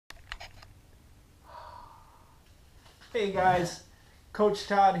Hey guys, Coach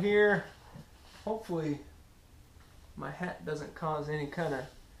Todd here. Hopefully my hat doesn't cause any kind of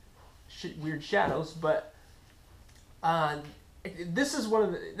weird shadows, but uh, this is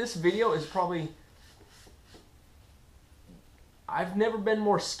this video is probably, I've never been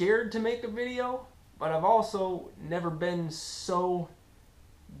more scared to make a video, but I've also never been so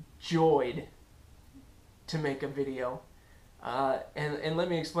joyed to make a video. And let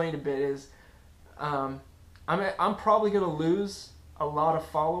me explain a bit is, I'm probably going to lose a lot of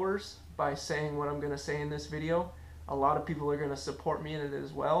followers by saying what I'm going to say in this video. A lot of people are going to support me in it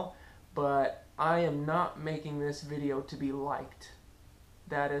as well, but I am not making this video to be liked.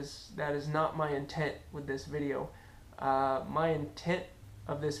 That is not my intent with this video. My intent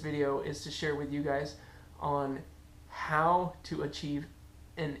of this video is to share with you guys on how to achieve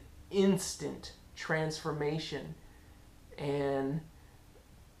an instant transformation, and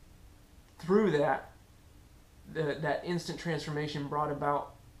through that instant transformation brought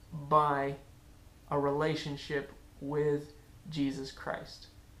about by a relationship with Jesus Christ.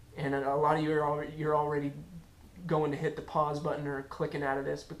 And a lot of you you're already going to hit the pause button or clicking out of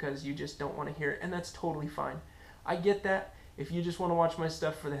this because you just don't want to hear it, and that's totally fine. I get that. If you just want to watch my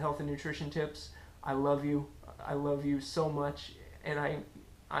stuff for the health and nutrition tips, I love you. I love you so much, and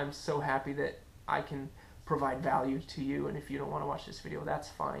I'm so happy that I can provide value to you. And if you don't want to watch this video, that's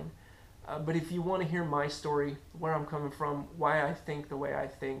fine. But if you want to hear my story, where I'm coming from, why I think the way I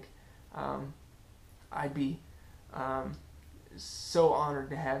think, I'd be so honored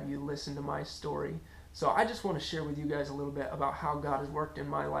to have you listen to my story. So I just want to share with you guys a little bit about how God has worked in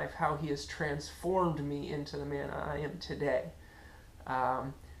my life, how He has transformed me into the man I am today.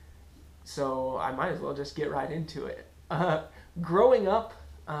 So I might as well just get right into it. Growing up,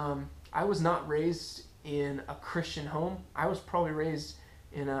 I was not raised in a Christian home. I was probably raised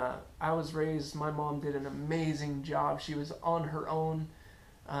my mom did an amazing job. She was on her own,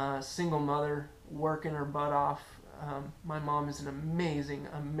 single mother, working her butt off. My mom is an amazing,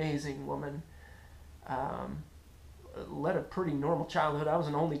 amazing woman. Led a pretty normal childhood. I was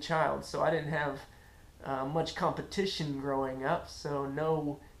an only child, so I didn't have much competition growing up, so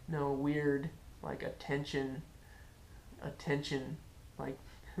no weird like attention like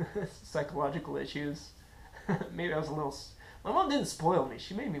psychological issues. Maybe I was a little. My mom didn't spoil me.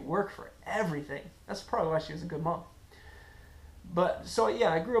 She made me work for everything. That's probably why she was a good mom. But so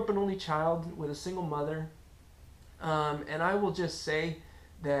yeah, I grew up an only child with a single mother, and I will just say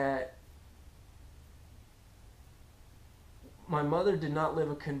that my mother did not live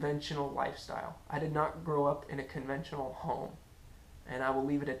a conventional lifestyle. I did not grow up in a conventional home, and I will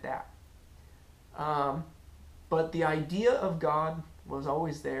leave it at that. But the idea of God was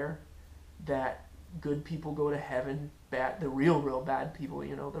always there, that good people go to heaven, the real bad people, the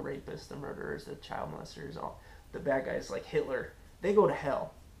rapists, the murderers, the child molesters, all the bad guys like Hitler, they go to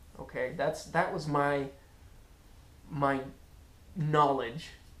hell. Okay, that was my knowledge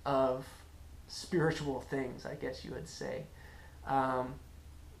of spiritual things, I guess you would say.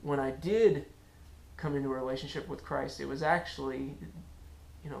 When I did come into a relationship with Christ, it was actually,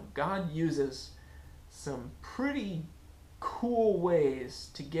 God uses some pretty cool ways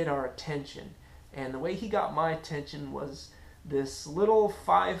to get our attention. And the way He got my attention was this little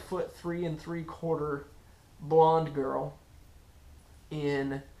 5'3" 3/4" blonde girl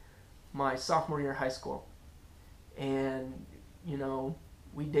in my sophomore year of high school. And,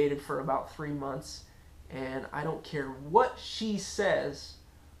 we dated for about 3 months. And I don't care what she says,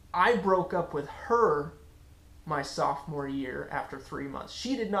 I broke up with her my sophomore year after 3 months.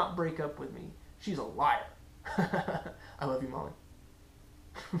 She did not break up with me. She's a liar. I love you, Molly.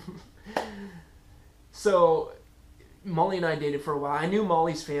 So Molly and I dated for a while. I knew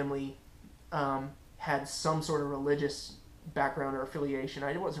Molly's family had some sort of religious background or affiliation.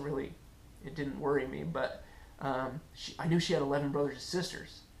 It didn't worry me, but I knew she had 11 brothers and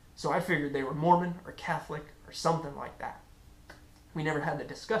sisters. So I figured they were Mormon or Catholic or something like that. We never had the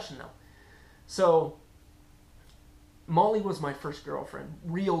discussion though. So Molly was my first girlfriend,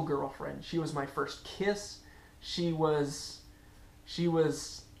 real girlfriend. She was my first kiss. She was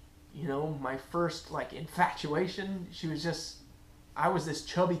my first like infatuation. I was this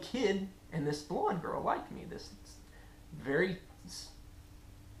chubby kid, and this blonde girl liked me. This very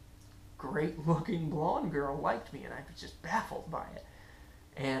great looking blonde girl liked me, and I was just baffled by it.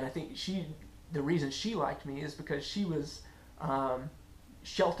 And I think the reason she liked me is because she was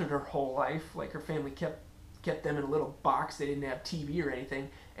sheltered her whole life. Like her family kept them in a little box. They didn't have TV or anything.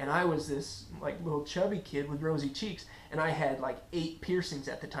 And I was this like little chubby kid with rosy cheeks, and I had like 8 piercings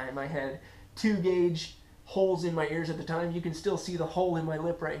at the time. I had 2-gauge holes in my ears at the time. You can still see the hole in my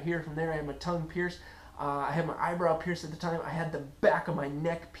lip right here. From there, I had my tongue pierced. I had my eyebrow pierced at the time. I had the back of my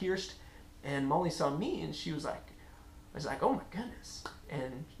neck pierced, and Molly saw me, and she was like, I was like, oh my goodness.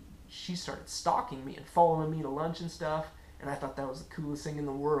 And she started stalking me and following me to lunch and stuff. And I thought that was the coolest thing in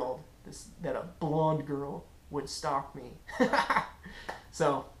the world, that a blonde girl would stalk me.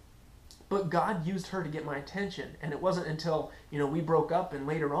 So, but God used her to get my attention. And it wasn't until, we broke up and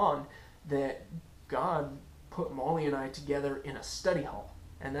later on that God put Molly and I together in a study hall.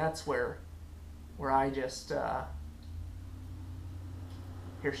 And that's where I just,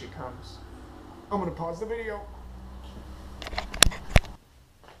 here she comes. I'm going to pause the video.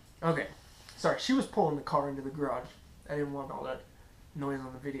 Okay, sorry, she was pulling the car into the garage. I didn't want all that noise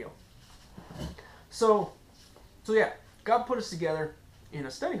on the video. So yeah, God put us together in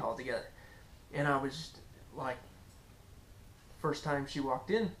a study hall together. And I was just like, first time she walked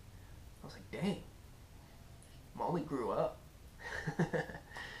in, I was like, dang, Molly grew up.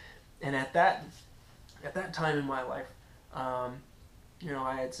 And at that time in my life, I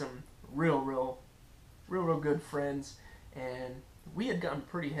had some real good friends, and we had gotten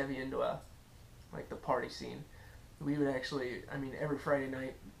pretty heavy into the party scene. We would actually, every Friday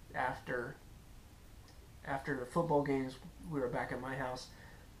night after the football games, we were back at my house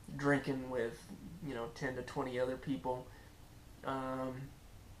drinking with 10 to 20 other people.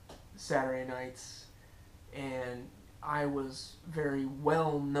 Saturday nights, and I was very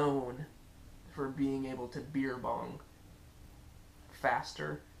well known for being able to beer bong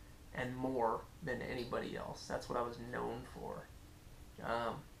faster and more than anybody else. That's what I was known for.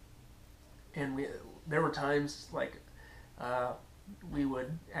 And there were times we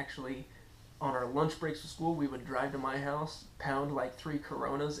would actually, on our lunch breaks from school, we would drive to my house, pound 3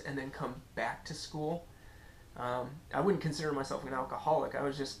 Coronas, and then come back to school. I wouldn't consider myself an alcoholic. I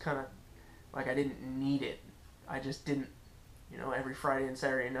was just kind of I didn't need it. I just didn't, every Friday and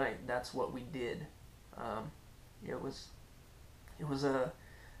Saturday night, that's what we did.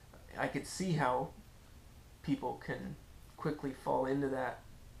 I could see how people can quickly fall into that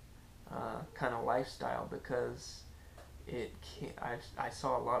kind of lifestyle, because I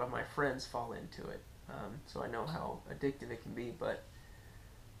saw a lot of my friends fall into it. So I know how addictive it can be, but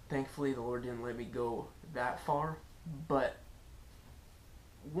thankfully the Lord didn't let me go that far. But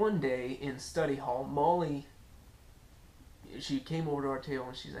one day in study hall, Molly, she came over to our table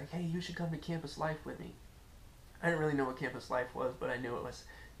and she's like, hey, you should come to Campus Life with me. I didn't really know what Campus Life was, but I knew it was,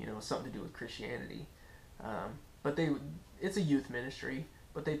 something to do with Christianity. But it's a youth ministry,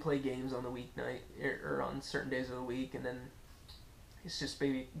 but they play games on the weeknight, or on certain days of the week, and then it's just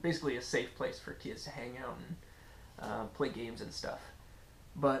basically a safe place for kids to hang out and play games and stuff.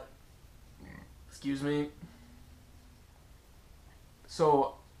 But, excuse me.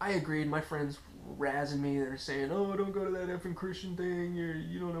 So I agreed. My friends were razzing me. They're saying, oh, don't go to that effing Christian thing.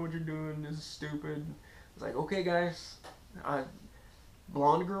 You don't know what you're doing. This is stupid. I was like, okay, guys.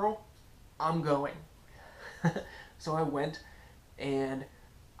 Blonde girl, I'm going. So I went, and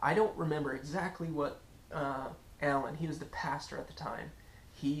I don't remember exactly what Alan, he was the pastor at the time,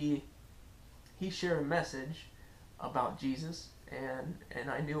 he shared a message about Jesus, and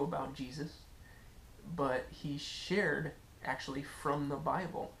I knew about Jesus, but he shared actually from the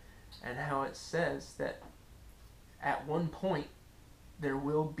Bible, and how it says that at one point there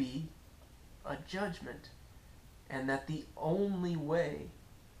will be a judgment, and that the only way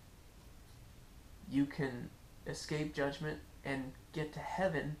you can escape judgment and get to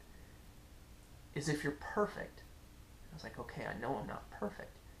heaven is if you're perfect. I was like, okay, I know I'm not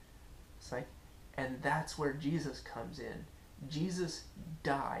perfect. It's like, and that's where Jesus comes in. Jesus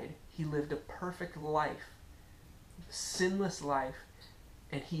died. He lived a perfect life, sinless life,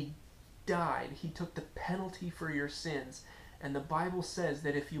 and he died. He took the penalty for your sins. And the Bible says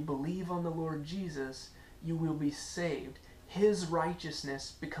that if you believe on the Lord Jesus, you will be saved. His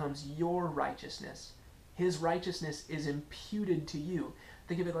righteousness becomes your righteousness. His righteousness is imputed to you.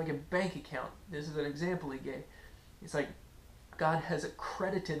 Think of it like a bank account. This is an example he gave. It's like God has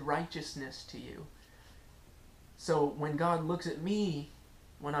accredited righteousness to you. So when God looks at me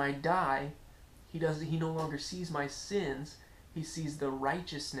when I die, he no longer sees my sins. He sees the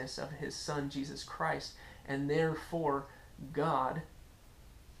righteousness of his Son Jesus Christ, and therefore God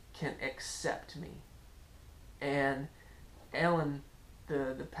can accept me. And Alan,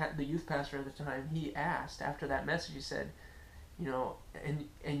 the youth pastor at the time, he asked after that message, he said,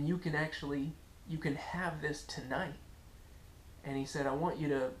 and you can have this tonight. And he said, I want you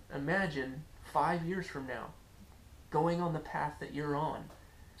to imagine 5 years from now going on the path that you're on.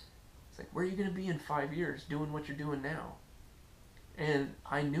 It's like, where are you going to be in 5 years doing what you're doing now? And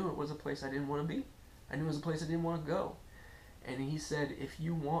I knew it was a place I didn't want to be. I knew it was a place I didn't want to go. And he said, if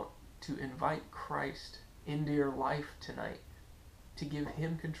you want to invite Christ into your life tonight, to give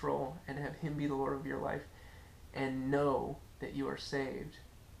Him control and have Him be the Lord of your life, and know that you are saved,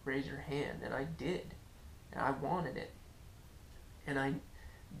 raise your hand. And I did. And I wanted it. And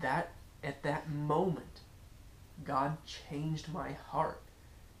at that moment, God changed my heart.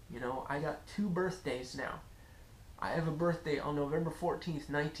 You know, I got 2 birthdays now. I have a birthday on November 14th,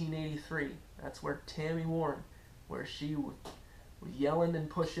 1983. That's where Tammy Warren, where she was yelling and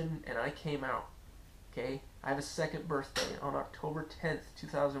pushing, and I came out. Okay? I have a second birthday on October 10th,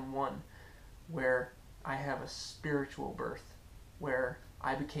 2001, where I have a spiritual birth, where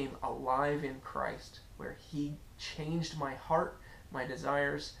I became alive in Christ, where He changed my heart, my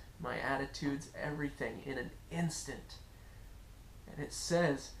desires, my attitudes, everything in an instant. And it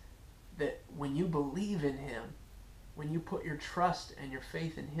says that when you believe in Him, when you put your trust and your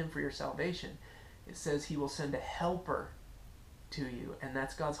faith in Him for your salvation, it says He will send a helper to you, and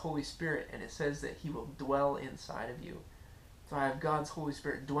that's God's Holy Spirit, and it says that He will dwell inside of you. So I have God's Holy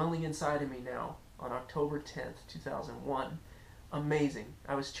Spirit dwelling inside of me now on October 10th, 2001. Amazing.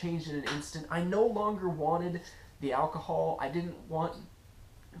 I was changed in an instant. I no longer wanted the alcohol. I didn't want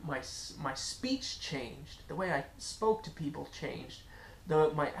my speech changed. The way I spoke to people changed.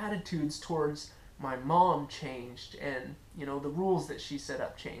 My attitudes towards my mom changed, and the rules that she set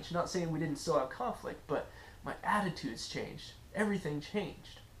up changed. Not saying we didn't still have conflict, but my attitudes changed. Everything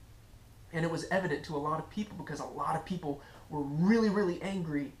changed. And it was evident to a lot of people, because a lot of people were really, really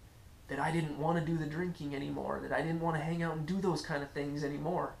angry that I didn't want to do the drinking anymore, that I didn't want to hang out and do those kind of things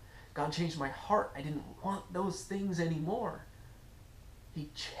anymore. God changed my heart. I didn't want those things anymore. He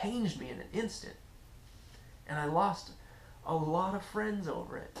changed me in an instant. And I lost a lot of friends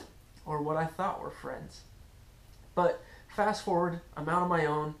over it, or what I thought were friends. But fast forward, I'm out on my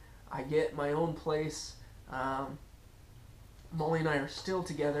own. I get my own place. Molly and I are still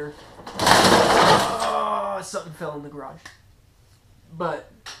together. Oh, something fell in the garage.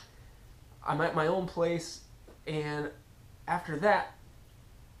 But I'm at my own place, and after that,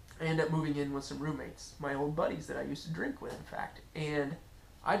 I end up moving in with some roommates, my old buddies that I used to drink with, in fact. And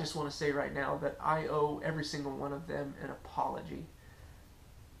I just want to say right now that I owe every single one of them an apology.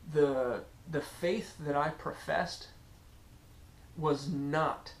 The faith that I professed was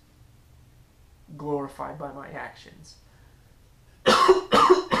not glorified by my actions.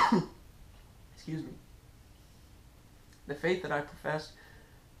 Excuse me. The faith that I professed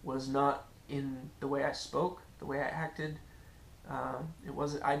was not in the way I spoke, the way I acted.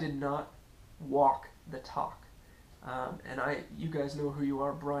 I did not walk the talk. And you guys know who you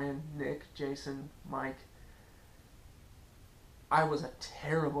are: Brian, Nick, Jason, Mike. I was a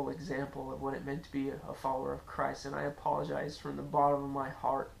terrible example of what it meant to be a follower of Christ, and I apologize from the bottom of my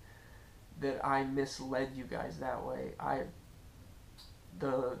heart that I misled you guys that way.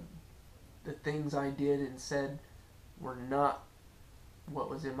 The things I did and said were not what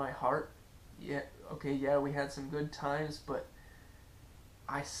was in my heart. Yeah, we had some good times, but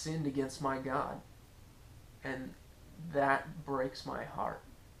I sinned against my God, and that breaks my heart.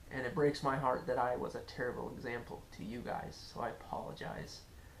 And it breaks my heart that I was a terrible example to you guys, so I apologize.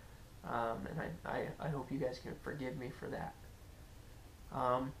 And I hope you guys can forgive me for that.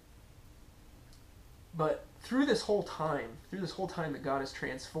 But through this whole time that God is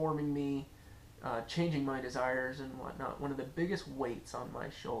transforming me, changing my desires and whatnot, one of the biggest weights on my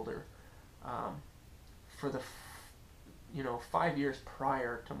shoulder for the 5 years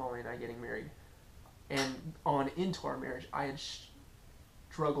prior to Molly and I getting married and on into our marriage, I had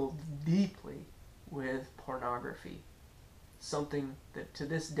struggled deeply with pornography. Something that to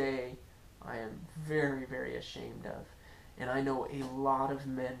this day I am very, very ashamed of. And I know a lot of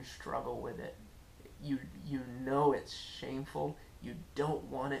men struggle with it. You know it's shameful. You don't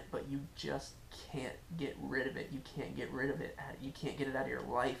want it, but you just can't get rid of it. You can't get rid of it. You can't get it out of your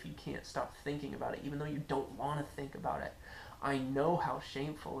life. You can't stop thinking about it, even though you don't want to think about it. I know how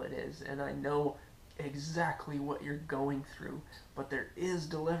shameful it is, and I know exactly what you're going through, but there is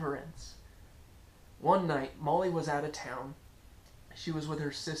deliverance. One night, Molly was out of town. She was with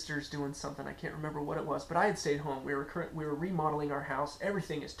her sisters doing something. I can't remember what it was, but I had stayed home. We were remodeling our house.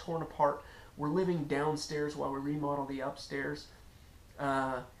 Everything is torn apart. We're living downstairs while we remodel the upstairs.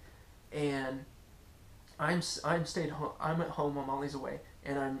 And I'm at home while Molly's away,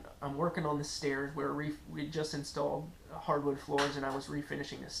 and I'm working on the stairs where we just installed hardwood floors, and I was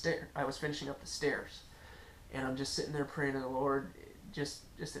finishing up the stairs, and I'm just sitting there praying to the Lord, just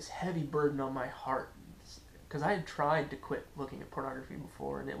this heavy burden on my heart, because I had tried to quit looking at pornography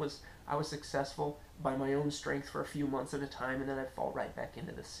before, and I was successful by my own strength for a few months at a time, and then I'd fall right back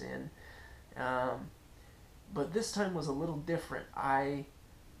into the sin. But this time was a little different. I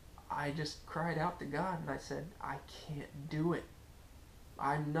I just cried out to God and I said, I can't do it.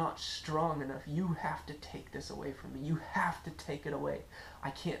 I'm not strong enough. You have to take this away from me. You have to take it away. I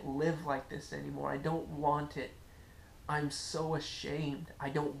can't live like this anymore. I don't want it. I'm so ashamed. I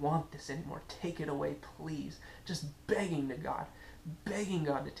don't want this anymore. Take it away, please. Just begging to God. Begging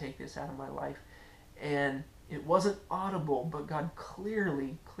God to take this out of my life. And it wasn't audible, but God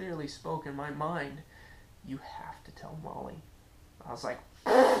clearly spoke in my mind, you have to tell Molly. I was like,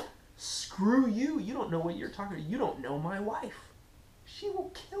 screw you. You don't know what you're talking about. You don't know my wife. She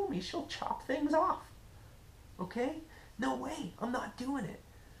will kill me. She'll chop things off. Okay? No way. I'm not doing it.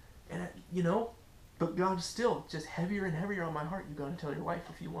 And, but God's still just heavier and heavier on my heart. You got to tell your wife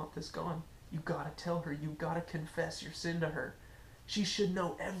if you want this gone. You got to tell her. You got to confess your sin to her. She should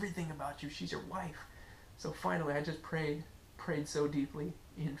know everything about you. She's your wife. So finally, I just prayed so deeply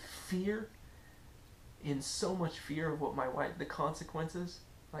in fear, in so much fear of what my wife, the consequences.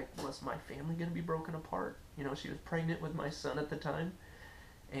 Like, was my family going to be broken apart? She was pregnant with my son at the time,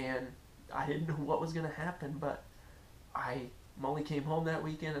 and I didn't know what was going to happen, but Molly came home that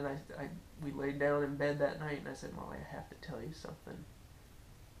weekend, and we laid down in bed that night, and I said, Molly, I have to tell you something.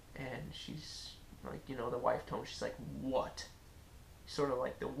 And she's like, the wife tone, she's like, what? Sort of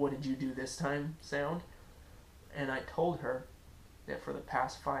like the what did you do this time sound. And I told her that for the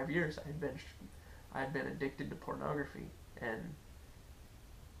past 5 years I've been addicted to pornography, and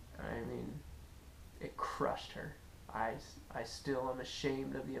it crushed her. I still am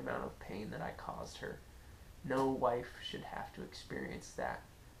ashamed of the amount of pain that I caused her. No wife should have to experience that.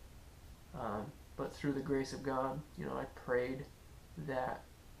 But through the grace of God, I prayed that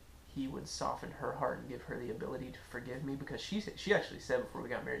He would soften her heart and give her the ability to forgive me, because she actually said before we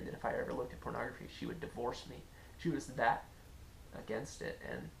got married that if I ever looked at pornography, she would divorce me. She was that against it,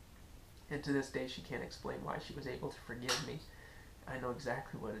 and to this day she can't explain why she was able to forgive me. I know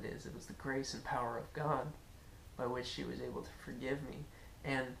exactly what it is. It was the grace and power of God by which she was able to forgive me.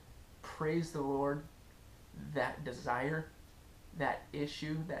 And praise the Lord, that desire, that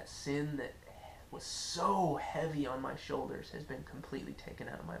issue, that sin that was so heavy on my shoulders has been completely taken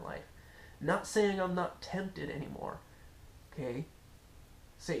out of my life. Not saying I'm not tempted anymore, okay?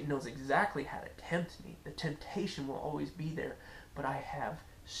 Satan knows exactly how to tempt me. The temptation will always be there, but I have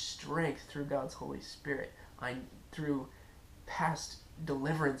strength through God's Holy Spirit. Through past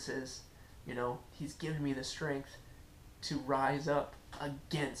deliverances, He's given me the strength to rise up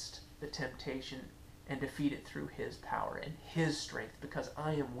against the temptation and defeat it through His power and His strength, because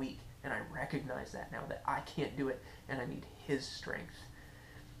I am weak, and I recognize that now, that I can't do it, and I need His strength.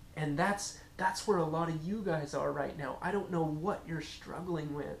 And that's where a lot of you guys are right now. I don't know what you're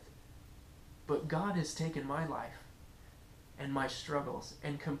struggling with, but God has taken my life and my struggles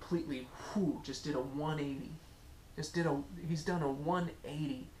and completely just did a 180. He's done a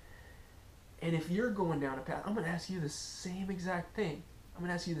 180. And if you're going down a path, I'm going to ask you the same exact thing. I'm going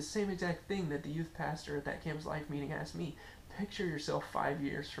to ask you the same exact thing that the youth pastor at that Campus Life meeting asked me. Picture yourself 5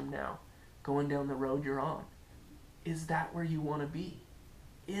 years from now, going down the road you're on. Is that where you want to be?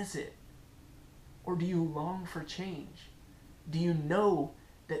 Is it? Or do you long for change? Do you know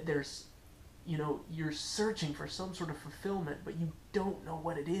that there's, you're searching for some sort of fulfillment, but you don't know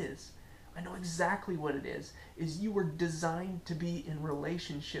what it is? I know exactly what it is you were designed to be in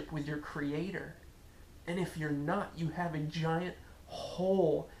relationship with your Creator. And if you're not, you have a giant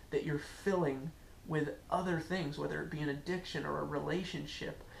hole that you're filling with other things, whether it be an addiction or a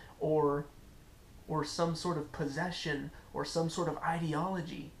relationship or some sort of possession or some sort of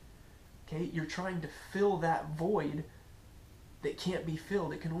ideology. Okay? You're trying to fill that void that can't be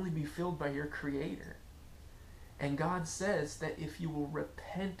filled. It can only be filled by your Creator. And God says that if you will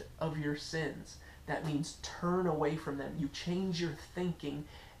repent of your sins, that means turn away from them. You change your thinking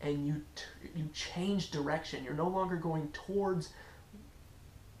and you change direction. You're no longer going towards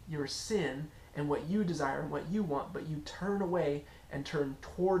your sin and what you desire and what you want, but you turn away and turn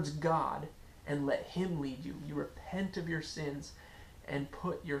towards God and let Him lead you. You repent of your sins and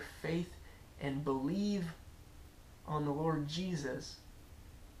put your faith and believe on the Lord Jesus,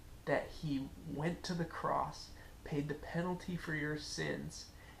 that He went to the cross, paid the penalty for your sins,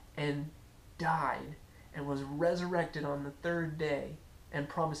 and died and was resurrected on the third day, and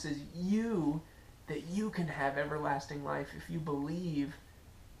promises you that you can have everlasting life if you believe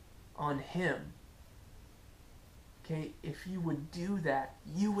on Him. Okay, if you would do that,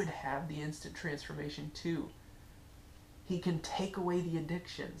 you would have the instant transformation too. He can take away the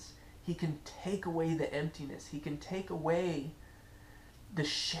addictions. He can take away the emptiness. He can take away the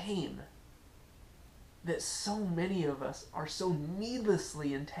shame that so many of us are so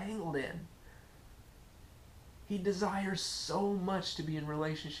needlessly entangled in. He desires so much to be in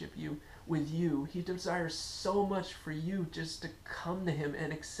relationship with you. He desires so much for you just to come to him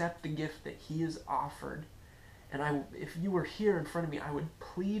and accept the gift that he has offered. And if you were here in front of me, I would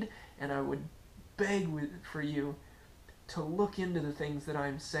plead and I would beg for you to look into the things that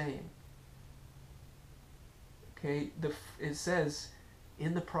I'm saying. Okay, it says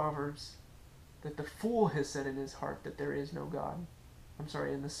in the Proverbs that the fool has said in his heart that there is no God. I'm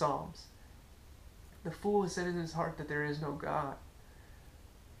sorry, in the Psalms. The fool has said in his heart that there is no God.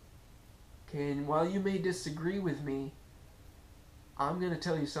 Okay, and while you may disagree with me, I'm going to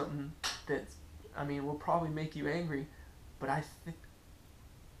tell you something that, will probably make you angry, but I think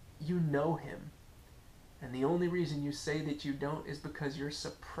you know him. And the only reason you say that you don't is because you're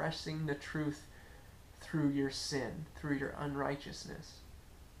suppressing the truth through your sin, through your unrighteousness.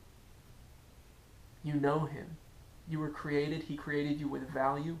 You know him. You were created. He created you with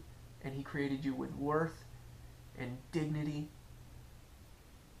value, and he created you with worth and dignity.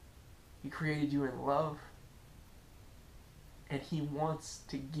 He created you in love, and he wants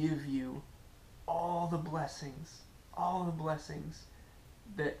to give you all the blessings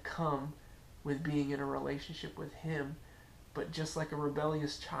that come with being in a relationship with him. But just like a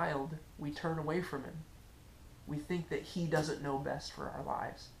rebellious child, we turn away from him. We think that he doesn't know best for our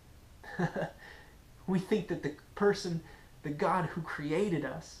lives. We think that the God who created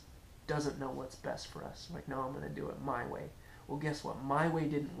us, doesn't know what's best for us. Like, no, I'm going to do it my way. Well, guess what? My way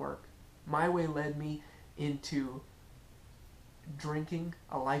didn't work. My way led me into drinking,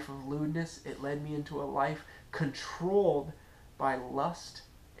 a life of lewdness. It led me into a life controlled by lust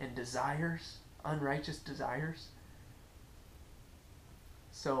and desires, unrighteous desires.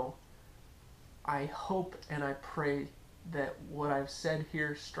 So I hope and I pray that what I've said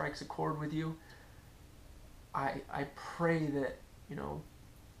here strikes a chord with you. I pray that,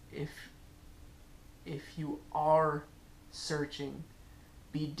 if you are searching,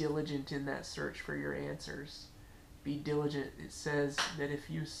 be diligent in that search for your answers. Be diligent. It says that if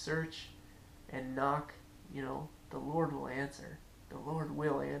you search and knock, the Lord will answer. The Lord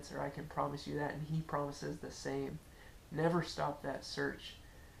will answer. I can promise you that, and he promises the same. Never stop that search.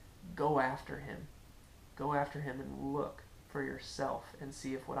 Go after him. Go after him and look for yourself and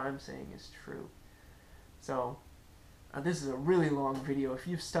see if what I'm saying is true. So, this is a really long video. If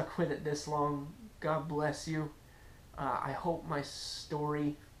you've stuck with it this long, God bless you. I hope my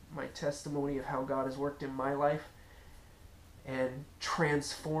story, my testimony of how God has worked in my life and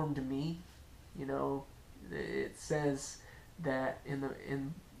transformed me. It says that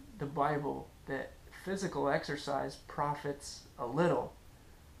in the Bible that physical exercise profits a little.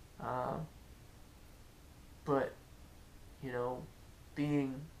 But,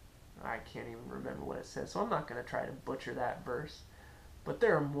 I can't even remember what it says, so I'm not going to try to butcher that verse. But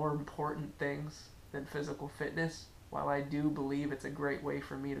there are more important things than physical fitness. While I do believe it's a great way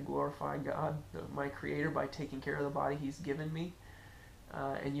for me to glorify God, my Creator, by taking care of the body he's given me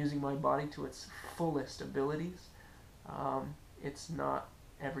and using my body to its fullest abilities, it's not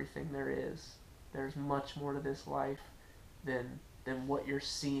everything there is. There's much more to this life than what you're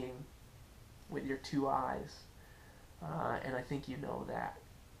seeing with your two eyes. And I think you know that.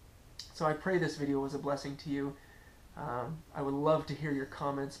 So I pray this video was a blessing to you. I would love to hear your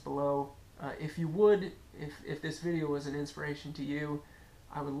comments below. If you would, if this video was an inspiration to you,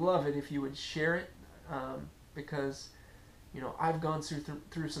 I would love it if you would share it, because I've gone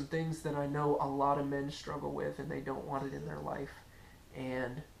through some things that I know a lot of men struggle with, and they don't want it in their life.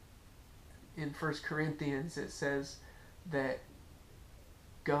 And in 1 Corinthians it says that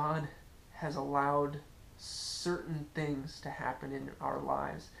God has allowed certain things to happen in our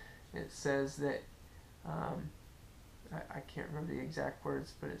lives. It says that, I can't remember the exact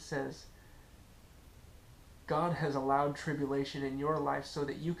words, but it says, God has allowed tribulation in your life so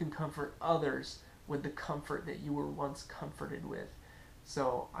that you can comfort others with the comfort that you were once comforted with.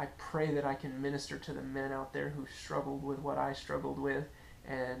 So I pray that I can minister to the men out there who struggled with what I struggled with,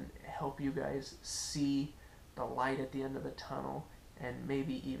 and help you guys see the light at the end of the tunnel, and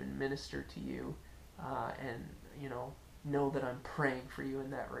maybe even minister to you, and know that I'm praying for you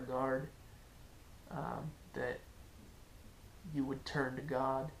in that regard, that you would turn to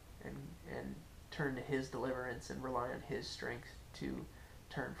God and turn to his deliverance and rely on his strength to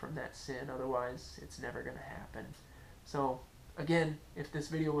turn from that sin. Otherwise, it's never going to happen. So again, if this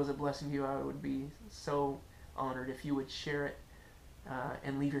video was a blessing to you, I would be so honored if you would share it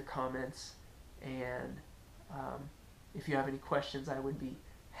and leave your comments. And if you have any questions, I would be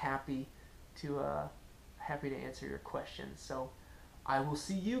happy to answer your questions. So I will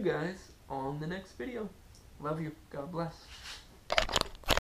see you guys on the next video. Love you. God bless.